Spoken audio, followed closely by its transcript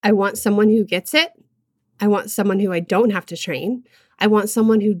I want someone who gets it. I want someone who I don't have to train. I want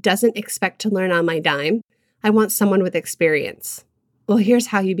someone who doesn't expect to learn on my dime. I want someone with experience. Well, here's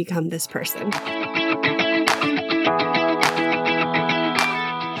how you become this person.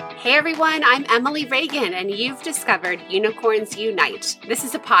 Hey everyone, I'm Emily Reagan, and you've discovered Unicorns Unite. This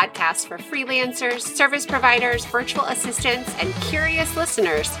is a podcast for freelancers, service providers, virtual assistants, and curious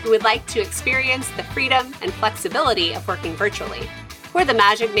listeners who would like to experience the freedom and flexibility of working virtually. We're the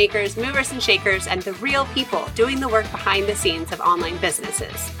magic makers, movers and shakers, and the real people doing the work behind the scenes of online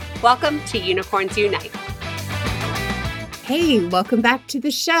businesses. Welcome to Unicorns Unite. Hey, welcome back to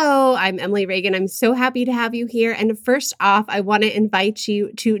the show. I'm Emily Reagan. I'm so happy to have you here. And first off, I want to invite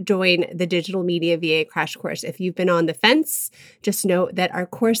you to join the Digital Media VA Crash Course. If you've been on the fence, just know that our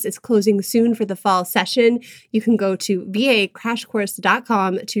course is closing soon for the fall session. You can go to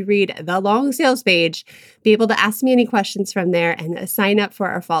vacrashcourse.com to read the long sales page, be able to ask me any questions from there, and sign up for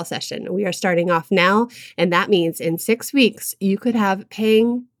our fall session. We are starting off now, and that means in 6 weeks, you could have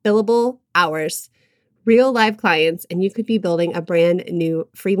paying billable hours, real live clients, and you could be building a brand new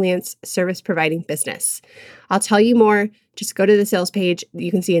freelance service providing business. I'll tell you more. Just go to the sales page.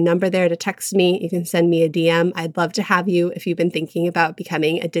 You can see a number there to text me. You can send me a DM. I'd love to have you if you've been thinking about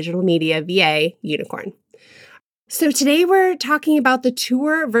becoming a digital media VA unicorn. So today we're talking about the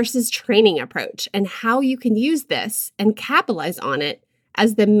tour versus training approach and how you can use this and capitalize on it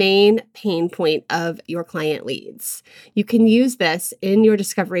as the main pain point of your client leads. You can use this in your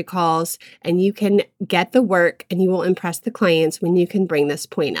discovery calls, and you can get the work, and you will impress the clients when you can bring this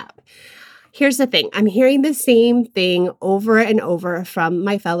point up. Here's the thing. I'm hearing the same thing over and over from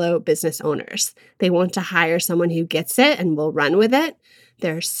my fellow business owners. They want to hire someone who gets it and will run with it.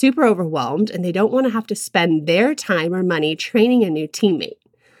 They're super overwhelmed, and they don't want to have to spend their time or money training a new teammate.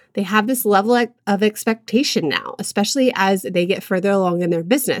 They have this level of expectation now, especially as they get further along in their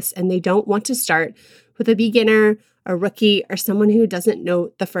business, and they don't want to start with a beginner, a rookie, or someone who doesn't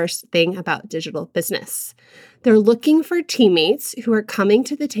know the first thing about digital business. They're looking for teammates who are coming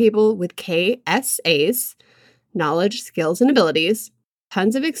to the table with KSAs, knowledge, skills, and abilities,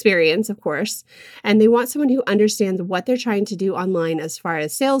 tons of experience, of course, and they want someone who understands what they're trying to do online as far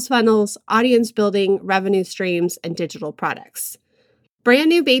as sales funnels, audience building, revenue streams, and digital products. Brand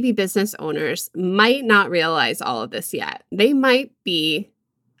new baby business owners might not realize all of this yet. They might be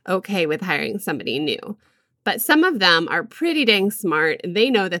okay with hiring somebody new, but some of them are pretty dang smart.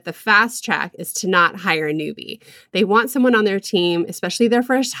 They know that the fast track is to not hire a newbie. They want someone on their team, especially their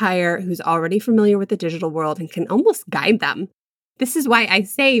first hire, who's already familiar with the digital world and can almost guide them. This is why I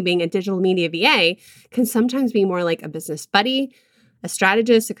say being a digital media VA can sometimes be more like a business buddy, a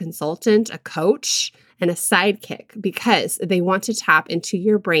strategist, a consultant, a coach, and a sidekick, because they want to tap into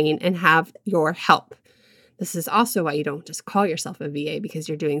your brain and have your help. This is also why you don't just call yourself a VA, because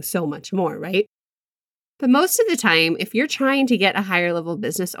you're doing so much more, right? But most of the time, if you're trying to get a higher level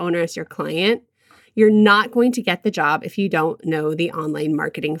business owner as your client, you're not going to get the job if you don't know the online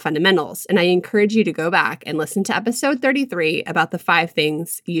marketing fundamentals. And I encourage you to go back and listen to episode 33 about the 5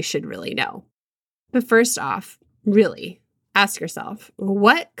 things you should really know. But first off, really ask yourself,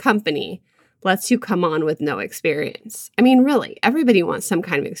 what company lets you come on with no experience? I mean, really, everybody wants some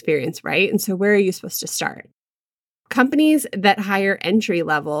kind of experience, right? And so where are you supposed to start? Companies that hire entry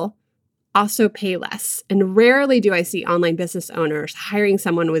level also pay less. And rarely do I see online business owners hiring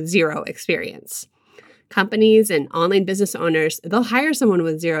someone with zero experience. Companies and online business owners, they'll hire someone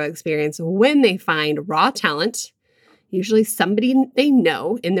with zero experience when they find raw talent, usually somebody they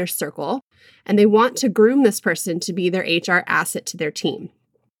know in their circle, and they want to groom this person to be their HR asset to their team.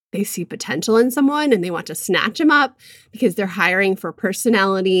 They see potential in someone and they want to snatch them up because they're hiring for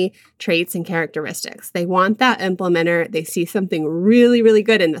personality, traits, and characteristics. They want that implementer. They see something really, really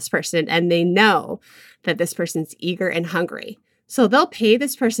good in this person, and they know that this person's eager and hungry. So they'll pay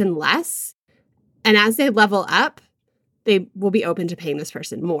this person less, and as they level up, they will be open to paying this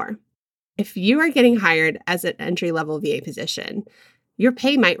person more. If you are getting hired as an entry-level VA position, your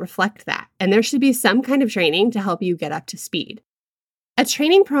pay might reflect that, and there should be some kind of training to help you get up to speed. A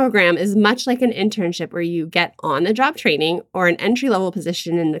training program is much like an internship where you get on-the-job training, or an entry-level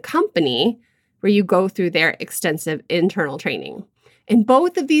position in a company where you go through their extensive internal training. In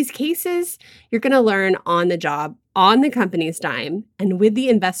both of these cases, you're going to learn on the job, on the company's dime, and with the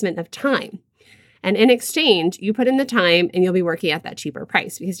investment of time. And in exchange, you put in the time and you'll be working at that cheaper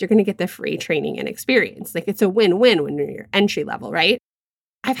price because you're going to get the free training and experience. Like, it's a win-win when you're entry level, right?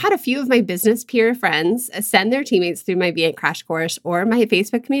 I've had a few of my business peer friends send their teammates through my VA Crash Course or my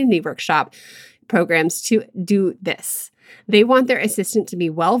Facebook Community Workshop programs to do this. They want their assistant to be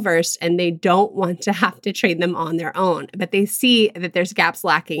well-versed and they don't want to have to train them on their own, but they see that there's gaps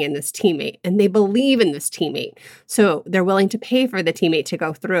lacking in this teammate and they believe in this teammate. So they're willing to pay for the teammate to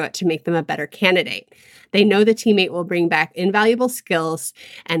go through it to make them a better candidate. They know the teammate will bring back invaluable skills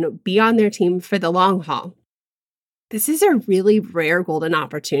and be on their team for the long haul. This is a really rare golden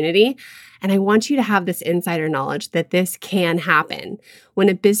opportunity, and I want you to have this insider knowledge that this can happen. When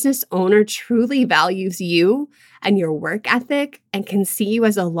a business owner truly values you and your work ethic and can see you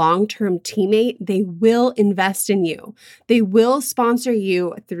as a long-term teammate, they will invest in you. They will sponsor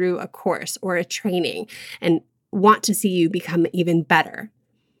you through a course or a training and want to see you become even better.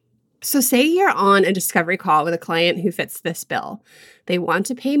 So say you're on a discovery call with a client who fits this bill. They want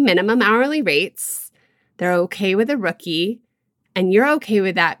to pay minimum hourly rates. They're okay with a rookie, and you're okay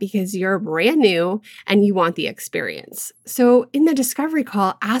with that because you're brand new and you want the experience. So in the discovery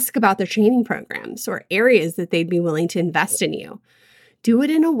call, ask about their training programs or areas that they'd be willing to invest in you. Do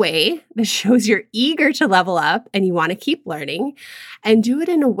it in a way that shows you're eager to level up and you want to keep learning, and do it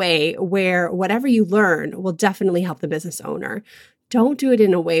in a way where whatever you learn will definitely help the business owner. Don't do it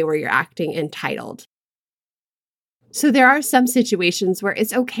in a way where you're acting entitled. So there are some situations where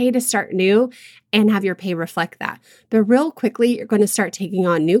it's okay to start new and have your pay reflect that. But real quickly, you're going to start taking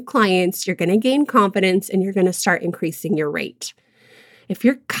on new clients, you're going to gain confidence, and you're going to start increasing your rate. If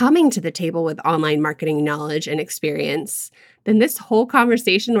you're coming to the table with online marketing knowledge and experience, then this whole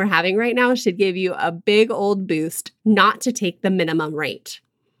conversation we're having right now should give you a big old boost not to take the minimum rate.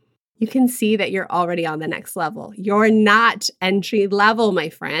 You can see that you're already on the next level. You're not entry level, my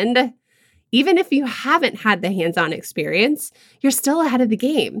friend. Even if you haven't had the hands-on experience, you're still ahead of the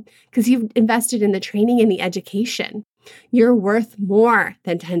game because you've invested in the training and the education. You're worth more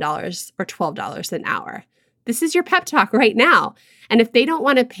than $10 or $12 an hour. This is your pep talk right now. And if they don't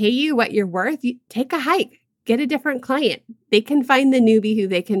want to pay you what you're worth, take a hike, get a different client. They can find the newbie who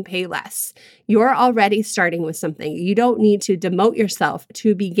they can pay less. You're already starting with something. You don't need to demote yourself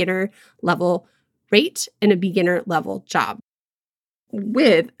to a beginner level rate and a beginner level job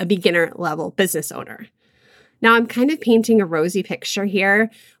with a beginner level business owner. Now, I'm kind of painting a rosy picture here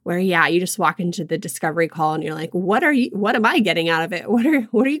where, you just walk into the discovery call and you're like, what am I getting out of it? What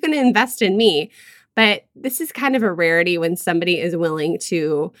are you going to invest in me? But this is kind of a rarity when somebody is willing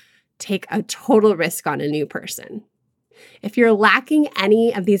to take a total risk on a new person. If you're lacking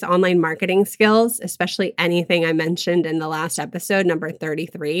any of these online marketing skills, especially anything I mentioned in the last episode, number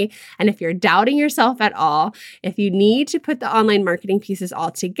 33, and if you're doubting yourself at all, if you need to put the online marketing pieces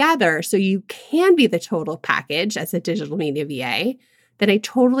all together so you can be the total package as a digital media VA, then I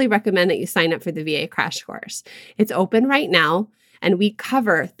totally recommend that you sign up for the VA Crash Course. It's open right now. And we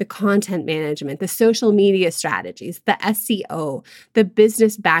cover the content management, the social media strategies, the SEO, the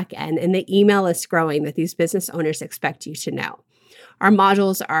business backend, and the email list growing that these business owners expect you to know. Our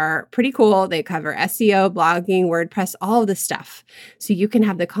modules are pretty cool. They cover SEO, blogging, WordPress, all of the stuff. So you can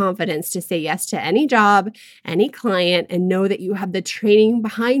have the confidence to say yes to any job, any client, and know that you have the training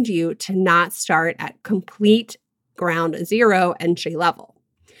behind you to not start at complete ground zero entry level.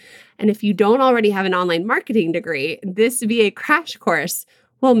 And if you don't already have an online marketing degree, this VA Crash Course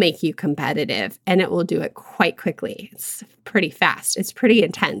will make you competitive, and it will do it quite quickly. It's pretty fast. It's pretty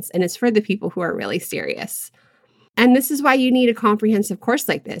intense, and it's for the people who are really serious. And this is why you need a comprehensive course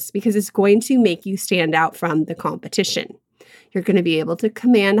like this, because it's going to make you stand out from the competition. You're going to be able to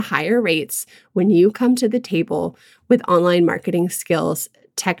command higher rates when you come to the table with online marketing skills,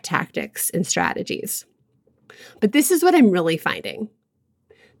 tech tactics, and strategies. But this is what I'm really finding.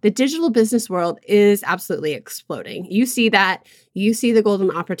 The digital business world is absolutely exploding. You see that. You see the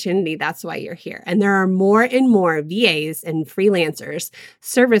golden opportunity. That's why you're here. And there are more and more VAs and freelancers,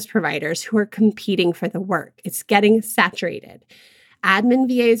 service providers who are competing for the work. It's getting saturated. Admin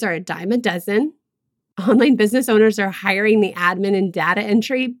VAs are a dime a dozen. Online business owners are hiring the admin and data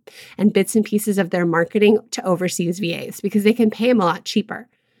entry and bits and pieces of their marketing to overseas VAs because they can pay them a lot cheaper.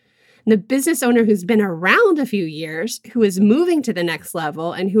 And the business owner who's been around a few years, who is moving to the next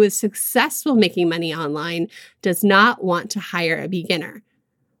level, and who is successful making money online does not want to hire a beginner.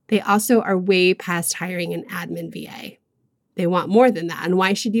 They also are way past hiring an admin VA. They want more than that. And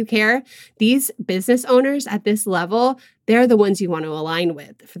why should you care? These business owners at this level, they're the ones you want to align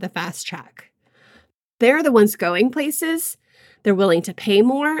with for the fast track. They're the ones going places. They're willing to pay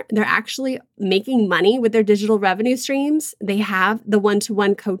more. They're actually making money with their digital revenue streams. They have the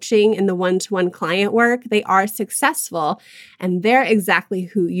one-to-one coaching and the one-to-one client work. They are successful, and they're exactly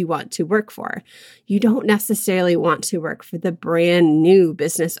who you want to work for. You don't necessarily want to work for the brand new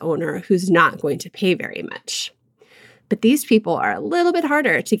business owner who's not going to pay very much. But these people are a little bit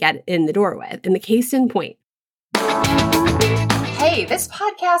harder to get in the door with. And the case in point, Hey, this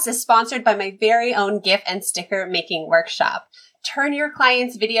podcast is sponsored by my very own GIF and sticker making workshop. Turn your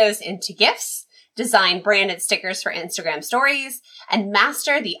clients' videos into GIFs, design branded stickers for Instagram stories, and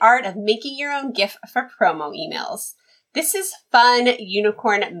master the art of making your own GIF for promo emails. This is fun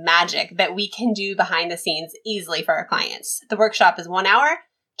unicorn magic that we can do behind the scenes easily for our clients. The workshop is 1 hour,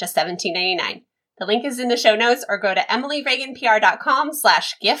 just $17.99. The link is in the show notes, or go to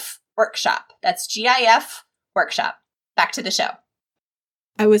emilyreaganpr.com/GIF workshop. That's GIF workshop. Back to the show.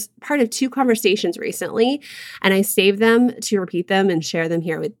 I was part of 2 conversations recently, and I saved them to repeat them and share them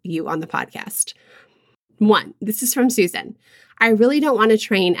here with you on the podcast. 1, this is from Susan. I really don't want to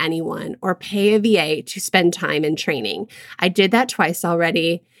train anyone or pay a VA to spend time in training. I did that twice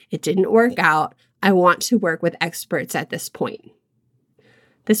already. It didn't work out. I want to work with experts at this point.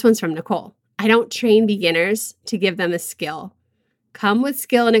 This one's from Nicole. I don't train beginners to give them a skill. Come with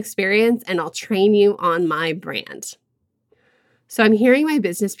skill and experience, and I'll train you on my brand. So I'm hearing my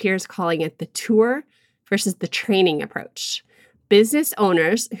business peers calling it the tour versus the training approach. Business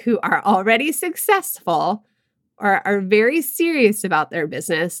owners who are already successful or are very serious about their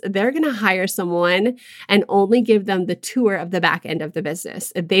business, they're going to hire someone and only give them the tour of the back end of the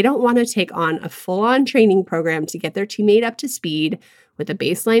business. They don't want to take on a full-on training program to get their teammate up to speed with a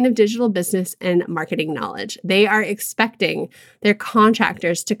baseline of digital business and marketing knowledge. They are expecting their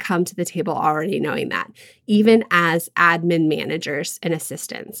contractors to come to the table already knowing that, even as admin managers and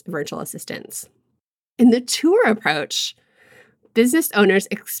assistants, virtual assistants. In the tour approach, business owners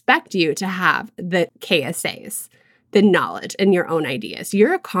expect you to have the KSAs, the knowledge, and your own ideas.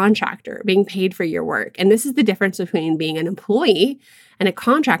 You're a contractor being paid for your work. And this is the difference between being an employee and a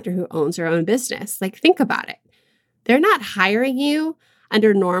contractor who owns their own business. Like, think about it. They're not hiring you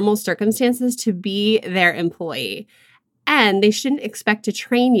under normal circumstances to be their employee. And they shouldn't expect to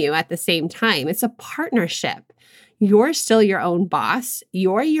train you at the same time. It's a partnership. You're still your own boss.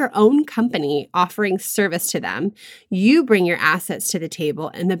 You're your own company offering service to them. You bring your assets to the table,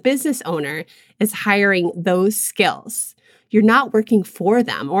 and the business owner is hiring those skills. You're not working for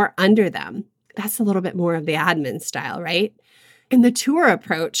them or under them. That's a little bit more of the admin style, right? In the tour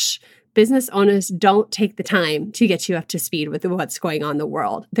approach, business owners don't take the time to get you up to speed with what's going on in the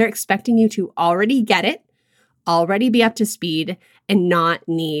world. They're expecting you to already get it, already be up to speed, and not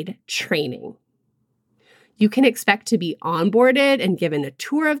need training. You can expect to be onboarded and given a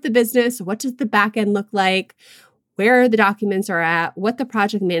tour of the business. What does the back end look like? Where the documents are at, what the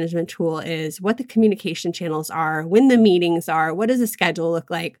project management tool is, what the communication channels are, when the meetings are, what does the schedule look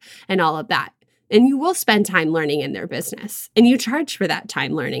like, and all of that. And you will spend time learning in their business, and you charge for that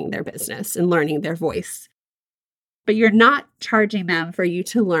time learning their business and learning their voice. But you're not charging them for you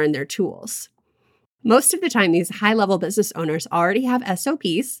to learn their tools. Most of the time, these high-level business owners already have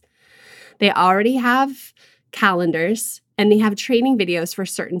SOPs, they already have calendars, and they have training videos for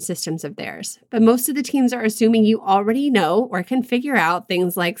certain systems of theirs. But most of the teams are assuming you already know or can figure out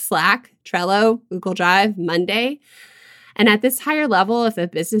things like Slack, Trello, Google Drive, Monday. And at this higher level, if a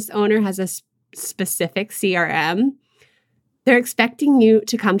business owner has a specific CRM, they're expecting you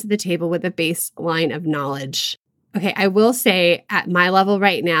to come to the table with a baseline of knowledge. Okay, I will say at my level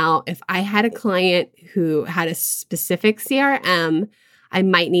right now, if I had a client who had a specific CRM, I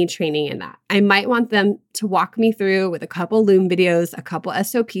might need training in that. I might want them to walk me through with a couple Loom videos, a couple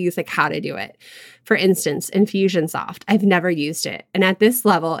SOPs, like how to do it. For instance, Infusionsoft, I've never used it. And at this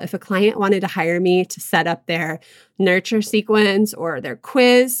level, if a client wanted to hire me to set up their nurture sequence or their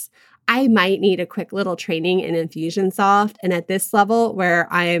quiz, I might need a quick little training in Infusionsoft. And at this level where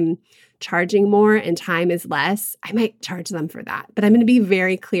I'm charging more and time is less, I might charge them for that. But I'm going to be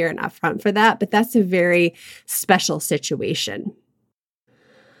very clear and upfront for that. But that's a very special situation.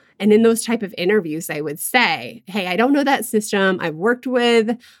 And in those type of interviews, I would say, hey, I don't know that system. I've worked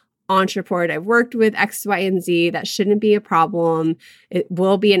with Ontraport. I've worked with X, Y, and Z. That shouldn't be a problem. It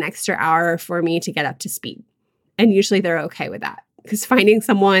will be an extra hour for me to get up to speed. And usually they're okay with that because finding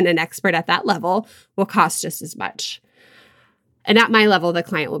someone, an expert at that level, will cost just as much. And at my level, the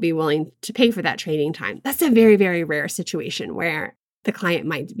client will be willing to pay for that training time. That's a very, very rare situation where the client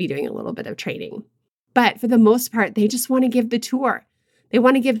might be doing a little bit of training. But for the most part, they just want to give the tour. They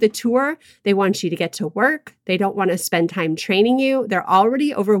want to give the tour. They want you to get to work. They don't want to spend time training you. They're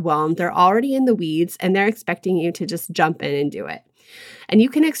already overwhelmed. They're already in the weeds, and they're expecting you to just jump in and do it. And you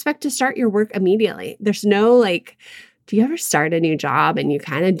can expect to start your work immediately. There's no do you ever start a new job and you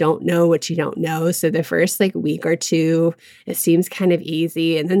kind of don't know what you don't know? So the first week or two, it seems kind of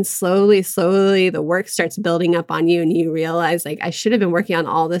easy. And then slowly, the work starts building up on you and you realize I should have been working on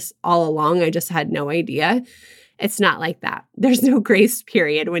all this all along. I just had no idea. It's not like that. There's no grace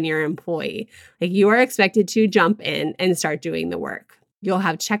period when you're an employee. Like you are expected to jump in and start doing the work. You'll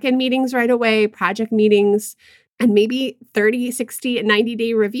have check-in meetings right away, project meetings, and maybe 30, 60, and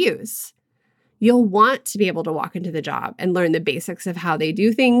 90-day reviews. You'll want to be able to walk into the job and learn the basics of how they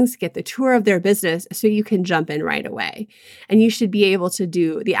do things, get the tour of their business so you can jump in right away. And you should be able to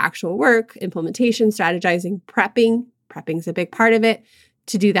do the actual work, implementation, strategizing, prepping. Prepping's a big part of it,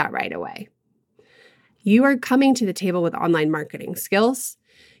 to do that right away. You are coming to the table with online marketing skills.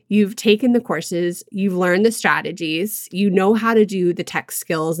 You've taken the courses, you've learned the strategies, you know how to do the tech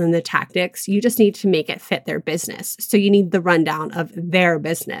skills and the tactics. You just need to make it fit their business. So you need the rundown of their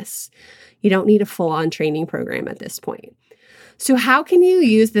business. You don't need a full-on training program at this point. So how can you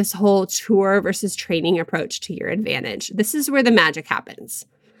use this whole tour versus training approach to your advantage? This is where the magic happens.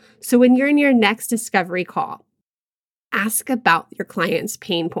 So when you're in your next discovery call, ask about your client's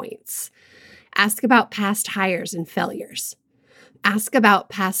pain points. Ask about past hires and failures. Ask about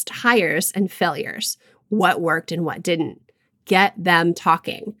past hires and failures. What worked and what didn't. Get them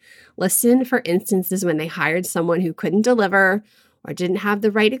talking. Listen for instances when they hired someone who couldn't deliver or didn't have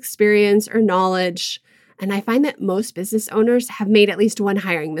the right experience or knowledge. And I find that most business owners have made at least one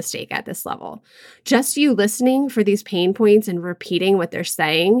hiring mistake at this level. Just you listening for these pain points and repeating what they're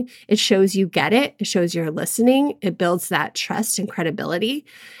saying, it shows you get it. It shows you're listening. It builds that trust and credibility.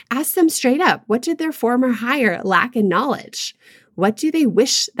 Ask them straight up, what did their former hire lack in knowledge? What do they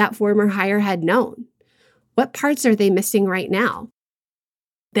wish that former hire had known? What parts are they missing right now?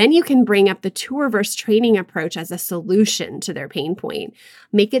 Then you can bring up the tour versus training approach as a solution to their pain point.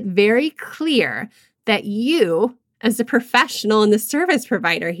 Make it very clear that you, as the professional and the service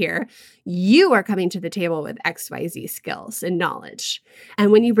provider here, you are coming to the table with XYZ skills and knowledge.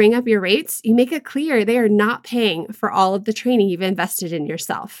 And when you bring up your rates, you make it clear they are not paying for all of the training you've invested in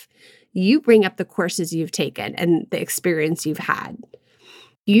yourself. You bring up the courses you've taken and the experience you've had.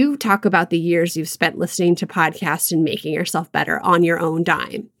 You talk about the years you've spent listening to podcasts and making yourself better on your own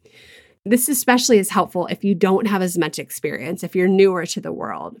dime. This especially is helpful if you don't have as much experience, if you're newer to the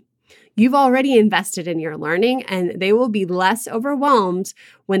world. You've already invested in your learning, and they will be less overwhelmed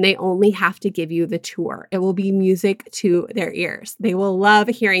when they only have to give you the tour. It will be music to their ears. They will love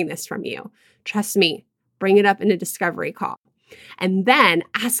hearing this from you. Trust me, bring it up in a discovery call. And then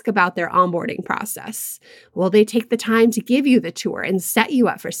ask about their onboarding process. Will they take the time to give you the tour and set you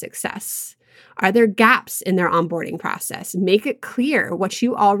up for success? Are there gaps in their onboarding process? Make it clear what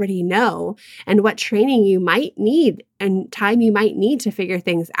you already know and what training you might need and time you might need to figure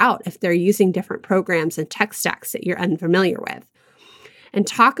things out if they're using different programs and tech stacks that you're unfamiliar with. And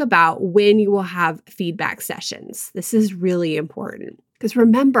talk about when you will have feedback sessions. This is really important because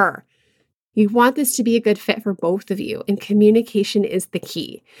remember, you want this to be a good fit for both of you, and communication is the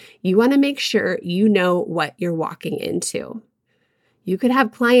key. You want to make sure you know what you're walking into. You could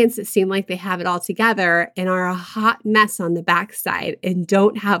have clients that seem like they have it all together and are a hot mess on the backside and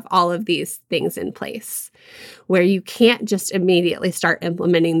don't have all of these things in place, where you can't just immediately start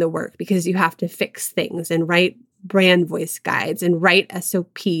implementing the work because you have to fix things and write brand voice guides and write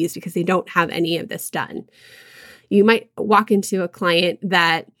SOPs because they don't have any of this done. You might walk into a client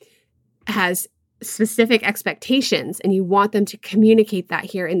that has specific expectations and you want them to communicate that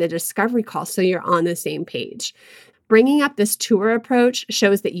here in the discovery call so you're on the same page. Bringing up this tour approach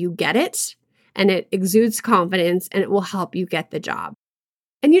shows that you get it and it exudes confidence and it will help you get the job.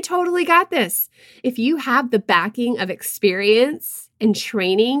 And you totally got this. If you have the backing of experience and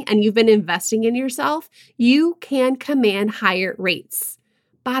training and you've been investing in yourself, you can command higher rates.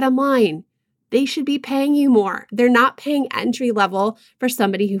 Bottom line, they should be paying you more. They're not paying entry level for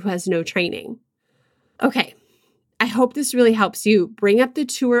somebody who has no training. Okay, I hope this really helps you. Bring up the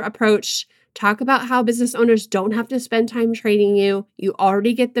tour approach. Talk about how business owners don't have to spend time training you. You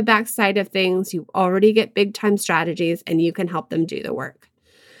already get the backside of things. You already get big time strategies, and you can help them do the work.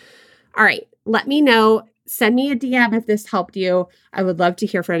 All right, let me know. Send me a DM if this helped you. I would love to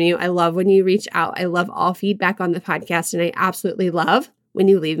hear from you. I love when you reach out. I love all feedback on the podcast, and I absolutely love when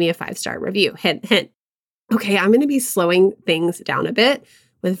you leave me a 5-star review. Hint, hint. Okay, I'm going to be slowing things down a bit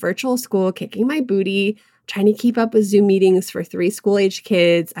with virtual school, kicking my booty, trying to keep up with Zoom meetings for 3 school-age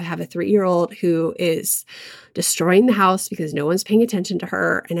kids. I have a 3-year-old who is destroying the house because no one's paying attention to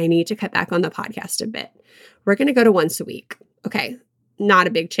her, and I need to cut back on the podcast a bit. We're going to go to once a week. Okay, not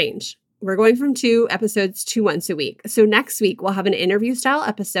a big change. We're going from 2 episodes to once a week. So next week, we'll have an interview-style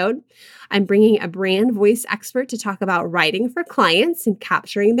episode. I'm bringing a brand voice expert to talk about writing for clients and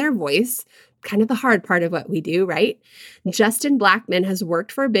capturing their voice. kind of the hard part of what we do, right? Justin Blackman has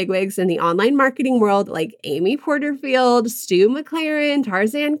worked for bigwigs in the online marketing world like Amy Porterfield, Stu McLaren,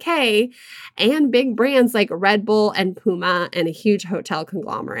 Tarzan K, and big brands like Red Bull and Puma and a huge hotel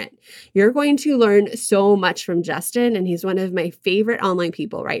conglomerate. You're going to learn so much from Justin, and he's one of my favorite online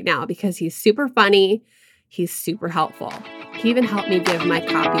people right now because he's super funny. He's super helpful. He even helped me give my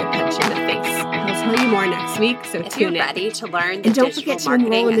copy a punch in the face. He'll tell you more next week, so if tune you're in. ready to learn the And don't digital forget to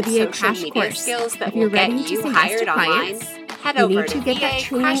enroll in the marketing VA and social Crash media Course. skills that If you're will get ready to you say yes hired to online, clients, head you over need to to get that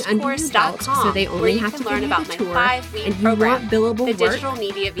training under your belt so they only have to give you the tour, and you want billable the work Digital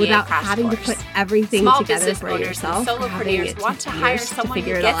Media VA without Crash having Course. to put everything Small together business for owners yourself and or having solopreneurs it want to take hire years to someone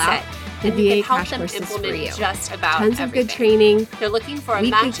figure who it all gets out. it. The And you VA can help Crash them Course is for implement you. just about Tons of everything. good training, They're looking for a weekly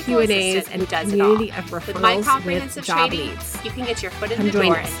magical Q&As, assistant and who a does it all. community of With my referrals comprehensive with job training, leads. you can get your foot in Come the join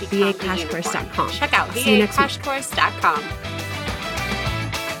door us, and become a vacrashcourse.com. unicorn. Check out See you next week. vacrashcourse.com.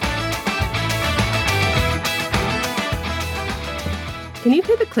 Can you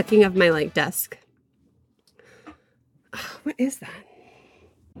hear the clicking of my desk? What is that?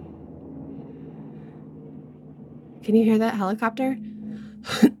 Can you hear that helicopter?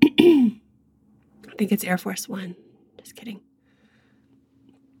 I think it's Air Force One. Just kidding.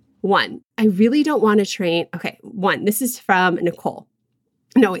 One, I really don't want to train. Okay, one, this is from Nicole.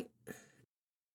 No, wait.